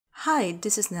Hi,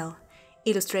 this is Nell,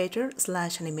 illustrator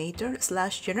slash animator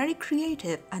slash generic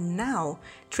creative and now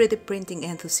 3D printing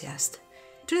enthusiast.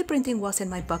 3D printing was in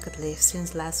my bucket list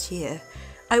since last year.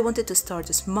 I wanted to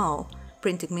start small,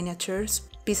 printing miniatures,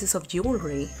 pieces of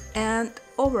jewelry, and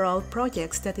overall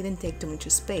projects that didn't take too much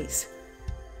space.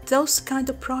 Those kind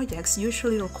of projects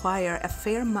usually require a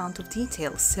fair amount of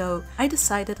detail, so I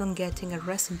decided on getting a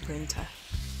resin printer.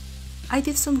 I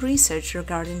did some research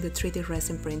regarding the 3D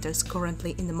resin printers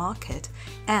currently in the market,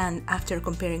 and after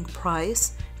comparing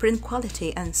price, print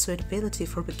quality, and suitability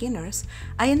for beginners,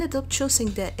 I ended up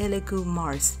choosing the Elegoo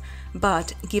Mars,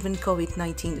 but given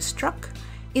COVID-19 struck,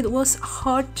 it was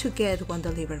hard to get one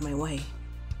delivered my way.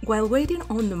 While waiting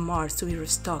on the Mars to be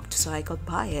restocked so I could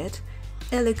buy it,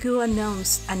 Elegoo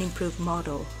announced an improved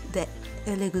model, the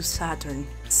Elegoo Saturn.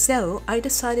 So I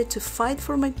decided to fight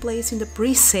for my place in the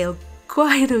pre-sale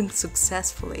quite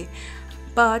unsuccessfully.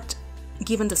 But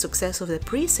given the success of the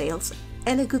pre-sales,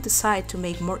 Elegoo decided to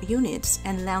make more units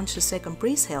and launch a second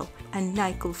pre-sale, and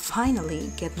I could finally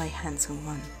get my hands on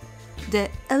one. The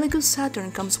Elegoo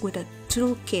Saturn comes with a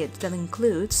toolkit that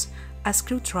includes a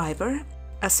screwdriver,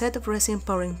 a set of resin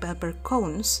pouring paper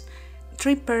cones,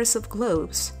 3 pairs of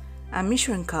gloves, a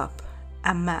measuring cup,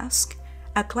 a mask,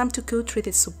 a clamp to cut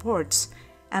 3D supports,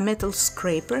 a metal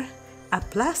scraper, a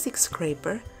plastic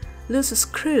scraper, loose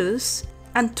screws,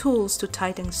 and tools to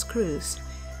tighten screws,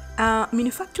 a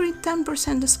manufacturing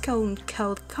 10% discount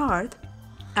code card,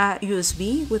 a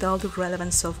USB with all the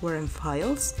relevant software and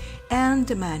files, and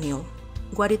the manual.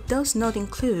 What it does not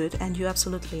include and you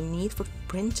absolutely need for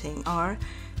printing are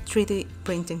 3D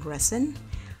printing resin,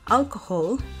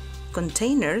 alcohol,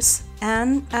 containers,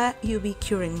 and a UV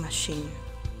curing machine.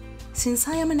 Since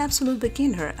I am an absolute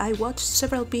beginner, I watched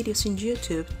several videos in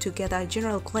YouTube to get a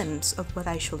general glimpse of what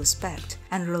I should expect,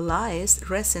 and realized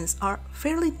resins are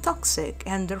fairly toxic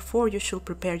and therefore you should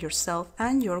prepare yourself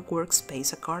and your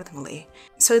workspace accordingly.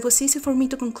 So it was easy for me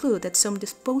to conclude that some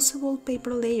disposable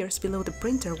paper layers below the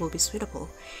printer will be suitable,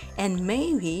 and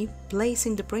maybe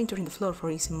placing the printer in the floor for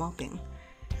easy mopping.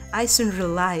 I soon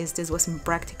realized this wasn't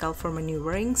practical for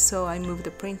maneuvering, so I moved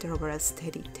the printer over a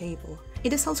steady table.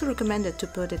 It is also recommended to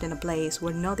put it in a place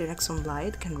where no direct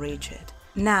sunlight can reach it.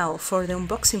 Now for the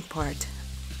unboxing part.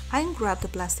 I unwrapped the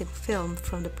plastic film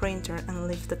from the printer and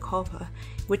lift the cover,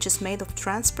 which is made of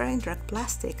transparent dark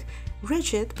plastic,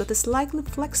 rigid but slightly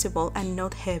flexible and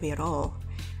not heavy at all.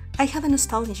 I had a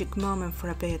nostalgic moment for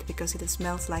a bit because it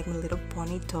smells like my little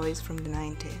pony toys from the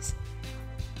 90s.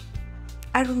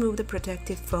 I removed the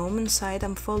protective foam inside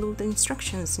and followed the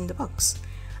instructions in the box.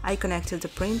 I connected the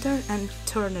printer and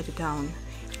turned it down,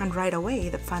 and right away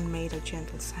the fan made a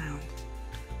gentle sound.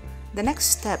 The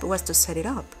next step was to set it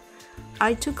up.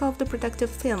 I took off the protective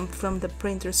film from the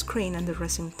printer screen and the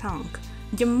resin tank.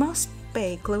 You must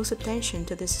pay close attention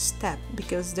to this step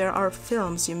because there are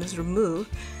films you must remove,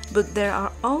 but there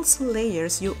are also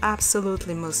layers you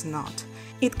absolutely must not.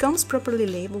 It comes properly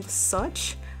labeled as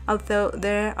such, although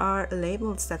there are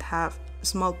labels that have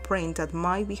small print that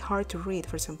might be hard to read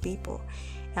for some people,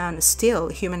 and still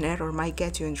human error might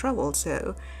get you in trouble,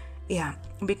 so yeah,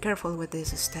 be careful with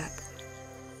this step.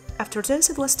 After this,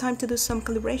 it was time to do some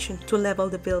calibration to level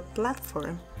the build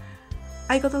platform.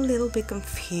 I got a little bit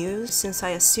confused since I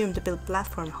assumed the build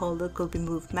platform holder could be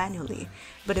moved manually,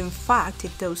 but in fact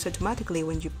it does automatically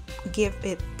when you give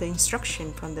it the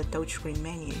instruction from the touchscreen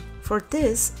menu. For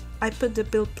this, I put the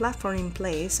build platform in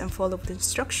place and followed the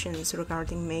instructions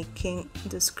regarding making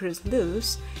the screws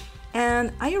loose,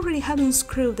 and I already had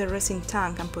unscrewed the resin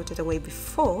tank and put it away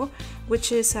before,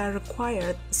 which is a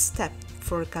required step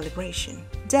for calibration.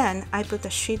 Then I put a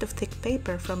sheet of thick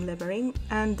paper from levering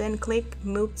and then click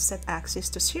Move Set Axis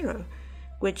to 0,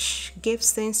 which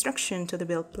gives the instruction to the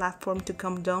build platform to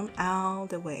come down all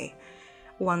the way.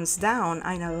 Once down,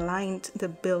 I aligned the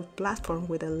build platform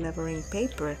with the levering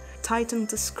paper, tightened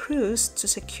the screws to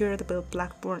secure the build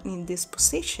platform in this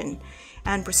position,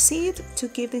 and proceed to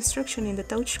give the instruction in the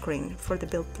touchscreen for the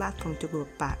build platform to go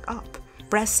back up,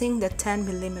 pressing the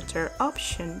 10mm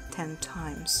option 10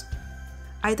 times.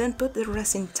 I then put the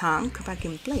resin tank back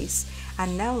in place,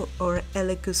 and now our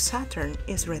Elegoo Saturn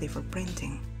is ready for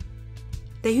printing.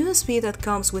 The USB that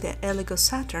comes with the Elegoo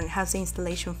Saturn has the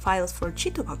installation files for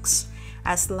Chitubox,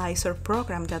 a slicer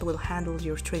program that will handle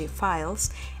your 3D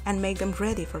files and make them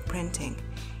ready for printing.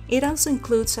 It also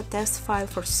includes a test file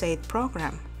for said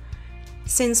program.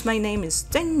 Since my name is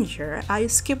Danger, I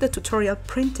skipped the tutorial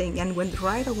printing and went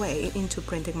right away into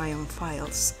printing my own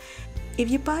files. If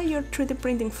you buy your 3D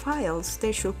printing files,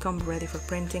 they should come ready for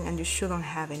printing and you shouldn't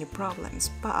have any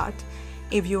problems, but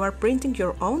if you are printing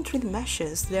your own 3D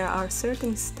meshes, there are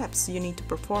certain steps you need to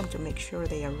perform to make sure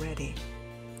they are ready.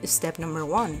 Step number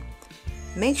 1.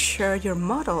 Make sure your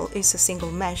model is a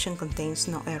single mesh and contains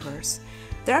no errors.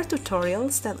 There are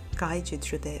tutorials that guide you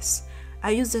through this.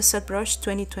 I used the ZBrush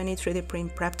 2020 3D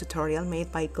Print Prep tutorial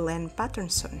made by Glenn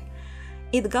Patterson.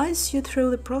 It guides you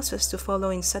through the process to follow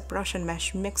in ZBrush and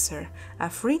Mesh Mixer, a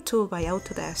free tool by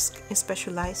Autodesk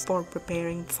specialized for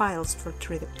preparing files for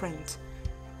 3D print.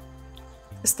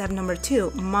 Step number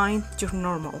 2. Mind your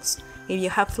normals. If you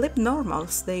have flipped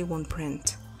normals, they won't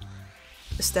print.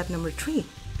 Step number 3.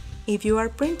 If you are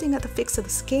printing at a fixed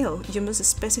scale, you must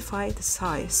specify the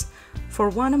size. For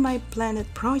one of my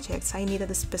Blended projects, I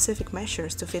needed specific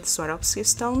measures to fit Swarovski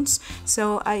stones,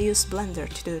 so I used Blender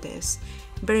to do this.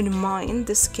 Bear in mind,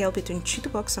 the scale between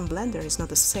Chitubox and Blender is not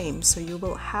the same, so you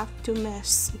will have to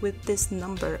mess with this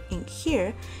number in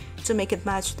here to make it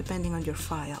match depending on your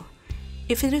file.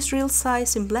 If it is real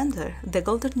size in Blender, the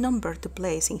golden number to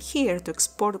place in here to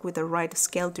export with the right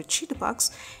scale to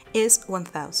Chitubox is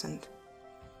 1000.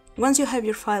 Once you have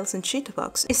your files in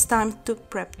Chitubox, it's time to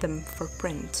prep them for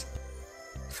print.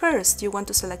 First, you want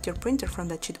to select your printer from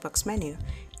the Chitubox menu.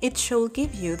 It should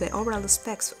give you the overall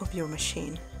specs of your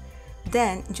machine.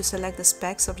 Then, you select the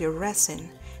specs of your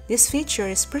resin. This feature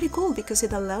is pretty cool because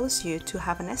it allows you to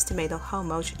have an estimate of how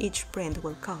much each print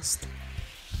will cost.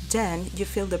 Then, you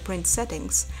fill the print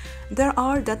settings. There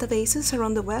are databases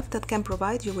around the web that can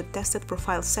provide you with tested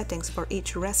profile settings for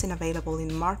each resin available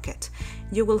in market.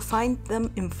 You will find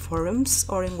them in forums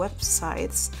or in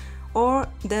websites or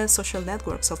the social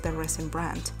networks of the resin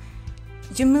brand.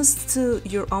 You must do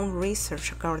your own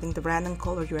research regarding the brand and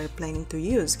color you are planning to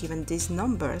use, given these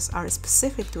numbers are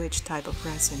specific to each type of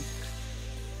resin.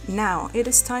 Now, it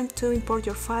is time to import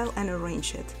your file and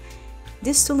arrange it.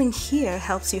 This tool in here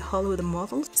helps you hollow the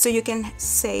model so you can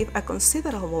save a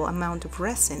considerable amount of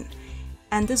resin.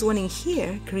 And this one in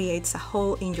here creates a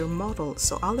hole in your model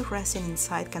so all the resin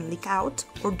inside can leak out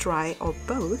or dry or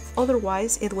both,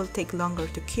 otherwise it will take longer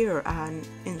to cure and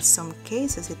in some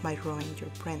cases it might ruin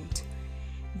your print.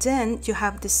 Then you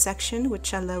have this section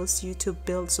which allows you to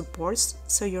build supports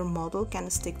so your model can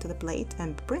stick to the plate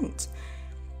and print.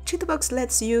 Chitubox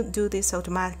lets you do this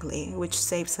automatically, which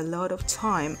saves a lot of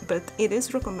time, but it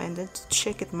is recommended to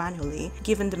check it manually,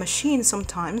 given the machine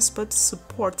sometimes puts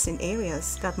supports in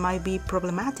areas that might be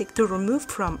problematic to remove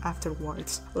from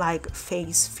afterwards, like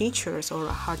face features or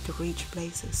hard-to-reach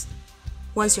places.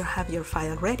 Once you have your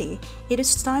file ready, it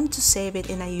is time to save it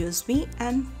in a USB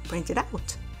and print it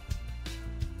out.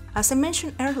 As I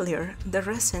mentioned earlier, the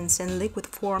resins in liquid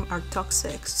form are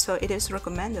toxic, so it is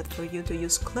recommended for you to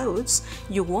use clothes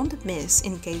you won't miss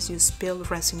in case you spill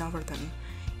resin over them.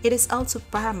 It is also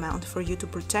paramount for you to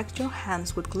protect your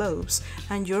hands with gloves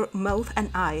and your mouth and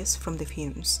eyes from the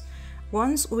fumes.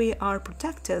 Once we are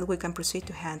protected, we can proceed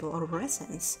to handle our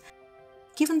resins.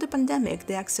 Given the pandemic,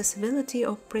 the accessibility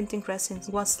of printing resins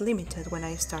was limited when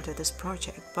I started this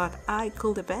project, but I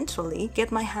could eventually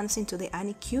get my hands into the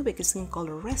Anycubic skin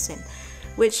color resin,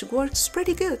 which works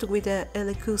pretty good with the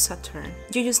Elegoo Saturn.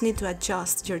 You just need to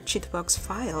adjust your Chitubox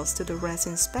files to the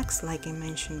resin specs like I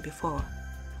mentioned before.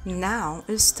 Now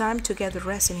it's time to get the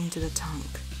resin into the tank.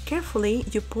 Carefully,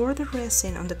 you pour the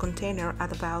resin on the container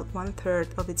at about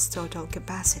 1/3 of its total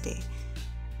capacity.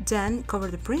 Then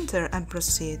cover the printer and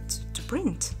proceed to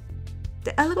print.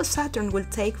 The Elegoo Saturn will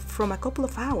take from a couple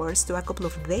of hours to a couple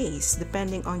of days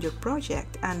depending on your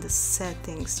project and the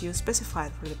settings you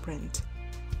specified for the print.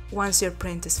 Once your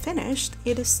print is finished,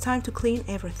 it is time to clean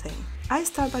everything. I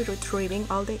start by retrieving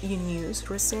all the unused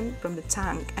resin from the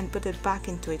tank and put it back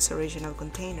into its original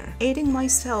container, aiding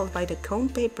myself by the cone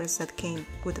papers that came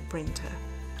with the printer.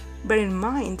 Bear in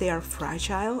mind they are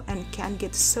fragile and can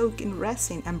get soaked in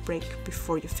resin and break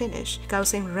before you finish,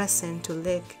 causing resin to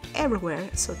leak everywhere,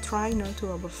 so try not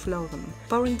to overflow them,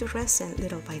 pouring the resin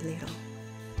little by little.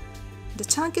 The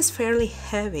tank is fairly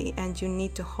heavy and you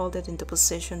need to hold it into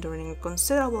position during a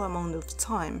considerable amount of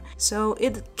time, so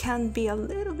it can be a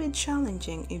little bit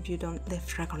challenging if you don't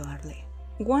lift regularly.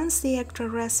 Once the extra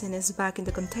resin is back in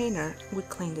the container, we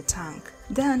clean the tank.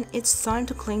 Then it's time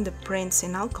to clean the prints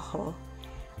in alcohol.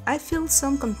 I filled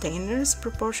some containers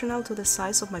proportional to the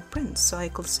size of my prints, so I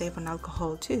could save on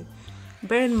alcohol too.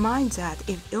 Bear in mind that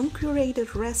if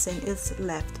uncurated resin is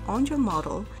left on your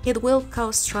model, it will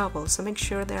cause trouble, so make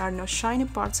sure there are no shiny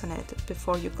parts on it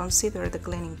before you consider the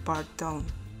cleaning part done.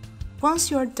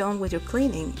 Once you are done with your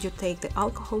cleaning, you take the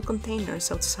alcohol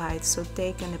containers outside so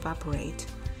they can evaporate.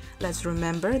 Let's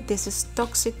remember, this is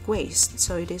toxic waste,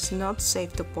 so it is not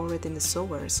safe to pour it in the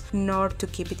sewers, nor to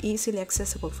keep it easily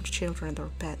accessible for children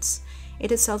or pets.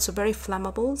 It is also very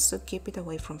flammable, so keep it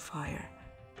away from fire.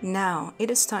 Now, it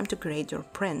is time to grade your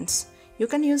prints. You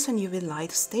can use an UV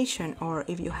light station, or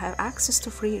if you have access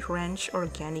to free range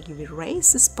organic UV rays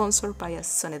sponsored by a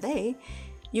sunny day,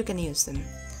 you can use them.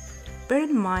 Bear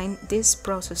in mind, this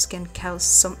process can cause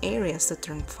some areas to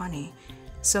turn funny,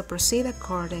 so proceed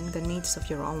according to the needs of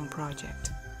your own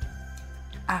project.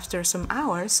 After some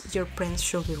hours, your print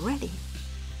should be ready.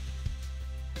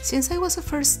 Since I was a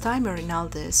first timer in all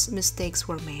this, mistakes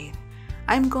were made.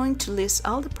 I'm going to list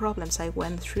all the problems I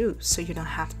went through so you don't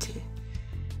have to.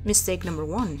 Mistake number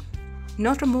 1.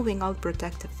 Not removing all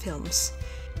protective films.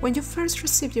 When you first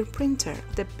receive your printer,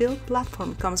 the build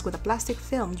platform comes with a plastic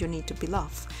film you need to peel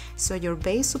off, so your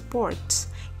base supports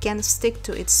can stick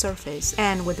to its surface,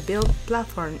 and when the build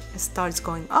platform starts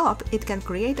going up, it can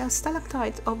create a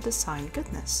stalactite of design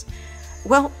goodness.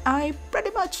 Well, I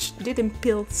pretty much didn't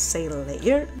peel say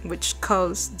layer, which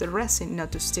caused the resin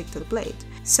not to stick to the blade.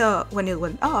 So when it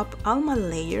went up, all my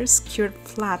layers cured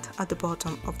flat at the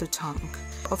bottom of the tank.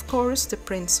 Of course, the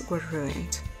prints were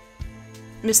ruined.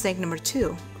 Mistake number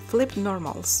 2. Flipped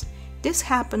normals. This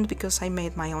happened because I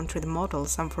made my own 3D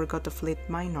models and forgot to flip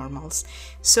my normals.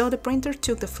 So the printer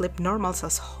took the flipped normals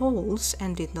as holes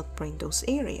and did not print those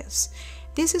areas.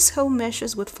 This is how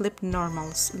meshes with flipped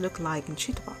normals look like in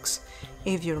Chitubox.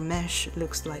 If your mesh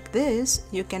looks like this,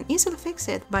 you can easily fix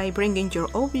it by bringing your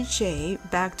OBJ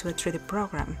back to a 3D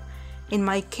program. In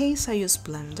my case, I use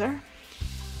Blender,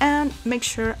 and make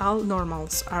sure all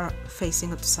normals are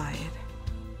facing outside.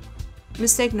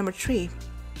 Mistake number 3.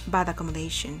 Bad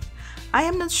accommodation. I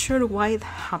am not sure why it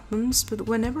happens, but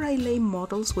whenever I lay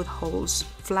models with holes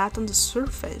flat on the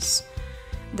surface,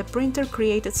 the printer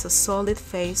created a solid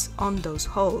face on those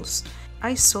holes.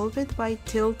 I solved it by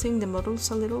tilting the models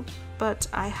a little, but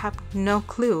I have no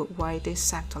clue why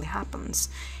this actually happens.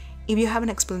 If you have an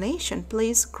explanation,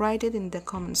 please write it in the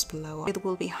comments below. It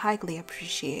will be highly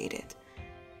appreciated.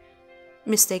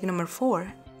 Mistake number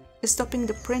 4. Stopping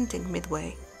the printing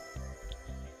midway.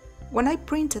 When I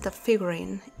printed a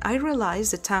figurine, I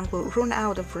realized the tank will run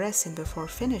out of resin before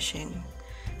finishing.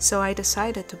 So I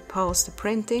decided to pause the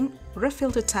printing,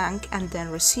 refill the tank, and then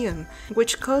resume,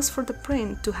 which caused for the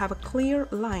print to have a clear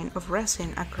line of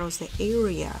resin across the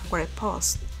area where I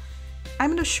paused.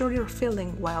 I'm not sure your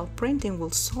filling while printing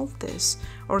will solve this,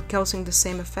 or causing the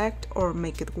same effect or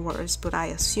make it worse, but I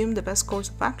assume the best course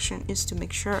of action is to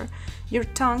make sure your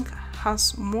tank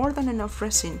has more than enough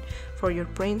resin for your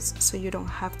prints so you don't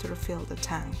have to refill the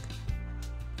tank.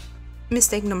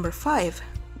 Mistake number 5.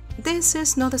 This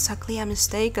is not exactly a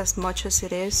mistake as much as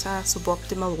it is a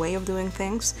suboptimal way of doing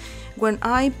things. When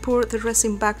I poured the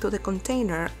resin back to the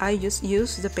container, I just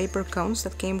used the paper cones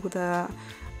that came with the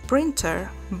printer,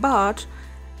 but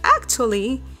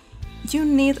actually you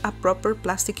need a proper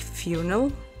plastic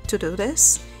funnel to do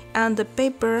this, and the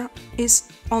paper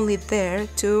is only there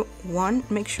to 1.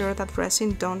 Make sure that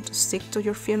resin don't stick to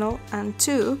your funnel, and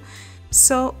 2.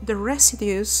 So the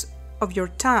residues of your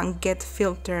tank get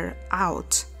filtered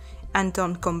out and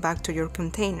don't come back to your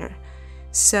container.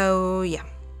 So yeah,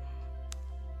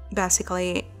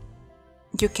 basically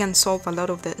you can solve a lot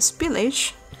of the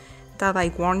spillage that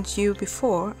I warned you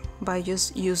before by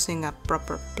just using a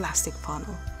proper plastic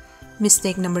funnel.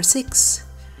 Mistake number 6.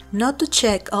 Not to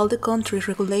check all the country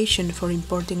regulation for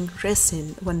importing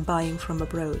resin when buying from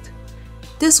abroad.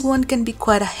 This one can be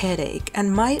quite a headache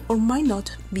and might or might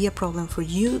not be a problem for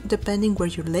you depending where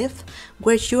you live,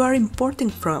 where you are importing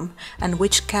from, and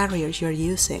which carriers you are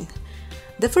using.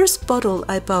 The first bottle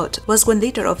I bought was 1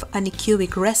 liter of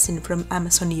anycubic resin from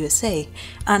Amazon USA,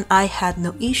 and I had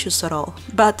no issues at all.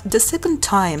 But the second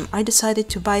time I decided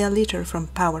to buy a liter from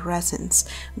Power Resins,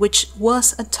 which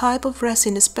was a type of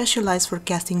resin specialized for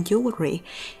casting jewelry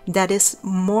that is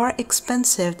more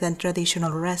expensive than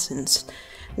traditional resins,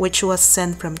 which was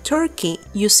sent from Turkey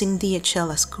using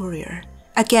DHL as courier.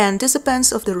 Again, this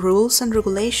depends on the rules and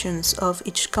regulations of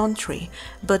each country,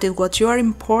 but if what you are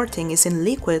importing is in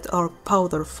liquid or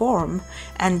powder form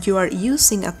and you are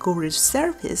using a courier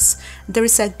service, there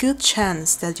is a good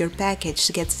chance that your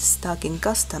package gets stuck in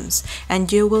customs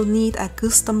and you will need a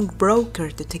custom broker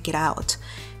to take it out,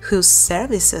 whose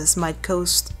services might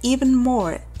cost even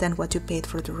more than what you paid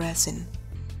for the resin.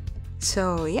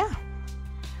 So yeah,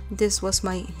 this was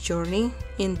my journey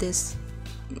in this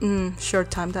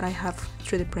short time that I have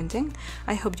 3D printing.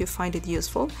 I hope you find it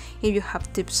useful. If you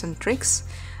have tips and tricks,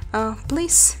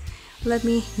 please let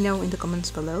me know in the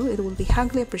comments below. It will be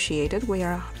highly appreciated. We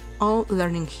are all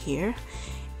learning here,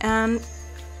 and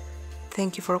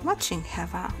thank you for watching.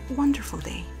 Have a wonderful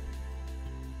day.